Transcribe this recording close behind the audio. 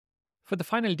For the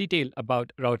final detail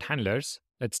about route handlers,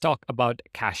 let's talk about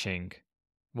caching.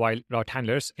 While route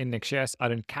handlers in Next.js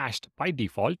aren't cached by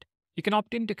default, you can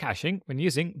opt into caching when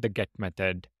using the get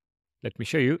method. Let me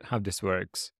show you how this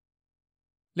works.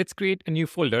 Let's create a new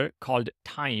folder called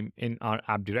time in our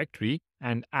app directory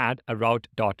and add a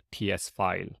route.ts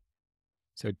file.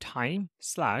 So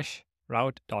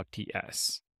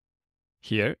time/route.ts.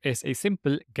 Here is a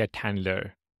simple get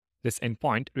handler. This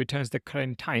endpoint returns the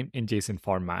current time in JSON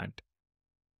format.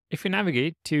 If you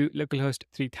navigate to localhost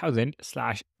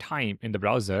 3000/time in the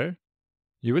browser,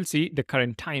 you will see the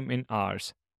current time in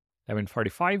hours,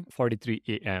 11:45:43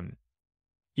 a.m.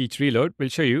 Each reload will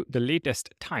show you the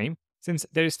latest time since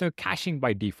there is no caching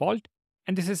by default,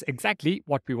 and this is exactly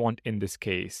what we want in this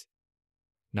case.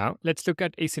 Now let's look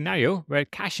at a scenario where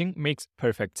caching makes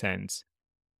perfect sense.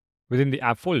 Within the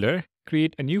app folder,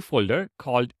 create a new folder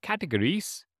called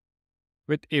categories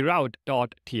with a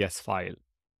route.ts file.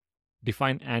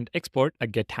 Define and export a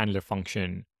get handler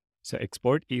function. So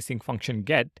export async function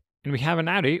get, and we have an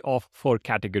array of 4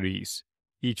 categories,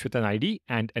 each with an ID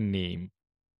and a name.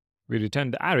 We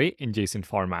return the array in JSON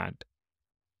format.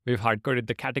 We've hardcoded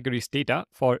the categories data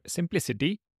for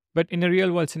simplicity, but in a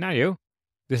real-world scenario,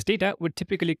 this data would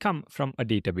typically come from a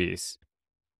database.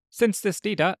 Since this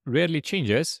data rarely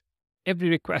changes, every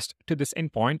request to this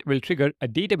endpoint will trigger a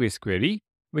database query,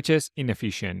 which is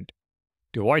inefficient.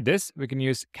 To avoid this, we can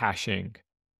use caching.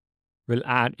 We'll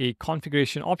add a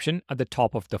configuration option at the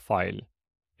top of the file.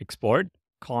 Export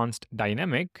const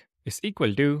dynamic is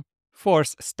equal to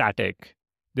force static.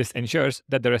 This ensures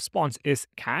that the response is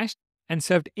cached and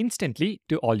served instantly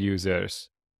to all users.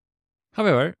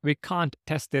 However, we can't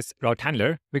test this route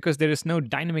handler because there is no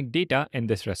dynamic data in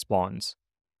this response.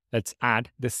 Let's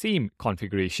add the same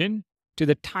configuration to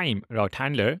the time route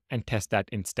handler and test that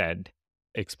instead.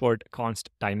 Export const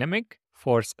dynamic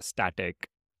force static.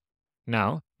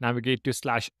 Now navigate to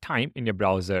 /time in your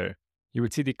browser. You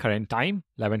will see the current time,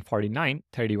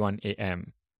 11:49:31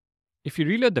 a.m. If you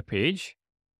reload the page,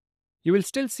 you will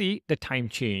still see the time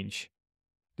change.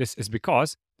 This is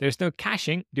because there is no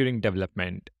caching during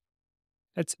development.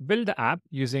 Let's build the app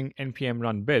using npm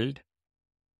run build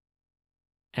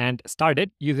and start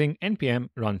it using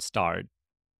npm run start.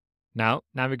 Now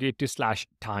navigate to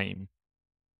 /time.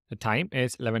 The time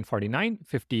is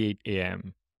 11:49:58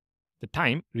 a.m. The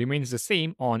time remains the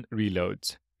same on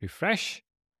reloads. Refresh,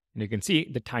 and you can see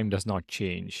the time does not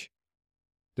change.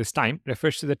 This time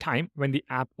refers to the time when the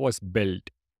app was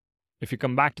built. If you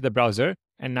come back to the browser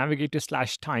and navigate to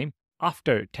 /time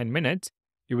after 10 minutes,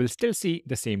 you will still see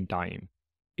the same time.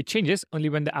 It changes only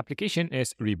when the application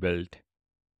is rebuilt.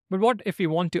 But what if we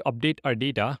want to update our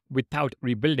data without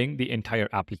rebuilding the entire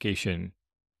application?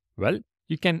 Well,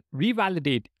 you can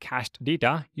revalidate cached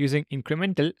data using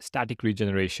incremental static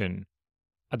regeneration.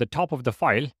 At the top of the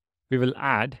file, we will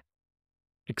add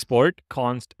export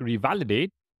const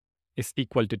revalidate is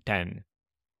equal to 10.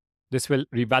 This will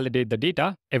revalidate the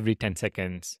data every 10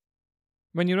 seconds.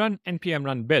 When you run npm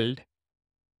run build,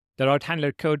 the route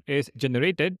handler code is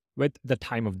generated with the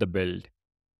time of the build.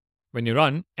 When you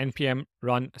run npm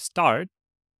run start,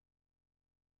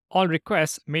 all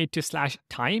requests made to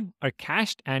 /time are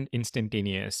cached and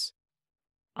instantaneous.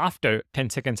 After 10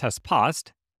 seconds has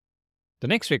passed, the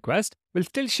next request will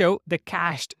still show the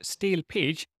cached stale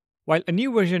page, while a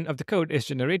new version of the code is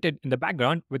generated in the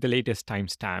background with the latest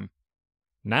timestamp.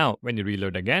 Now, when you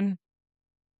reload again,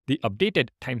 the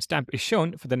updated timestamp is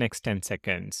shown for the next 10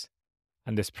 seconds,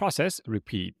 and this process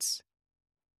repeats.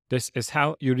 This is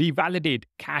how you revalidate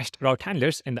cached route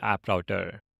handlers in the app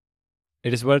router.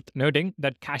 It is worth noting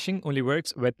that caching only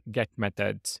works with get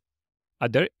methods.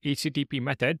 Other HTTP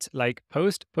methods like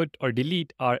post, put, or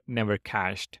delete are never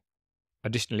cached.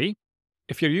 Additionally,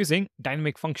 if you're using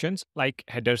dynamic functions like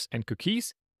headers and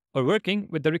cookies, or working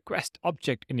with the request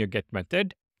object in your get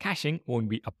method, caching won't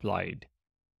be applied.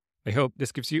 I hope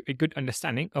this gives you a good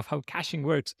understanding of how caching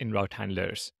works in route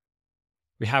handlers.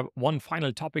 We have one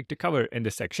final topic to cover in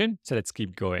this section, so let's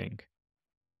keep going.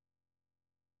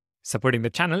 Supporting the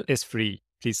channel is free.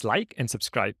 Please like and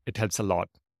subscribe. It helps a lot.